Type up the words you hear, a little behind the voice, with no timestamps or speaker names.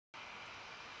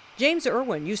James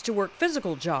Irwin used to work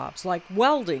physical jobs like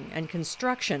welding and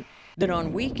construction. Then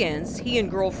on weekends, he and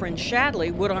girlfriend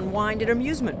Shadley would unwind at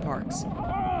amusement parks.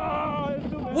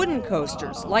 Wooden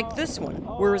coasters, like this one,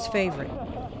 were his favorite.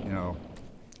 You know,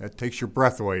 that takes your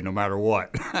breath away no matter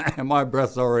what. And my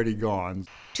breath's already gone.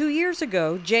 2 years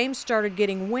ago, James started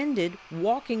getting winded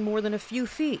walking more than a few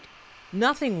feet.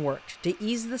 Nothing worked to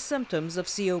ease the symptoms of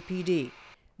COPD.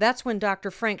 That's when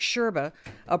Dr. Frank Sherba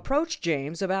approached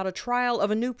James about a trial of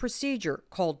a new procedure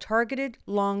called targeted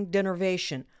lung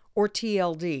denervation, or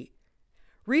TLD.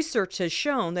 Research has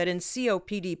shown that in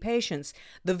COPD patients,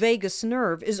 the vagus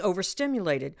nerve is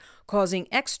overstimulated, causing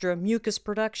extra mucus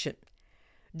production.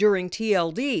 During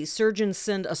TLD, surgeons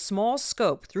send a small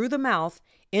scope through the mouth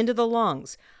into the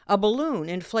lungs. A balloon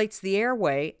inflates the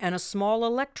airway, and a small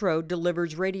electrode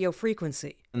delivers radio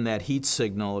frequency. And that heat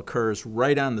signal occurs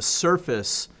right on the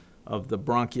surface of the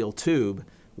bronchial tube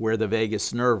where the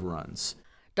vagus nerve runs.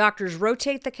 Doctors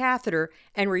rotate the catheter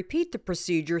and repeat the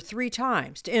procedure 3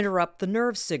 times to interrupt the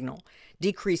nerve signal,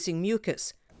 decreasing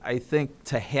mucus. I think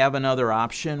to have another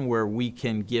option where we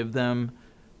can give them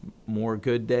more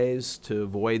good days to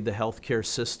avoid the healthcare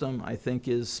system, I think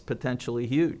is potentially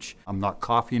huge. I'm not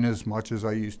coughing as much as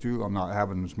I used to. I'm not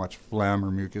having as much phlegm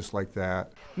or mucus like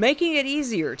that. Making it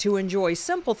easier to enjoy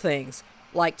simple things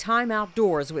like time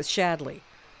outdoors with Shadley.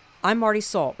 I'm Marty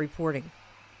Salt reporting.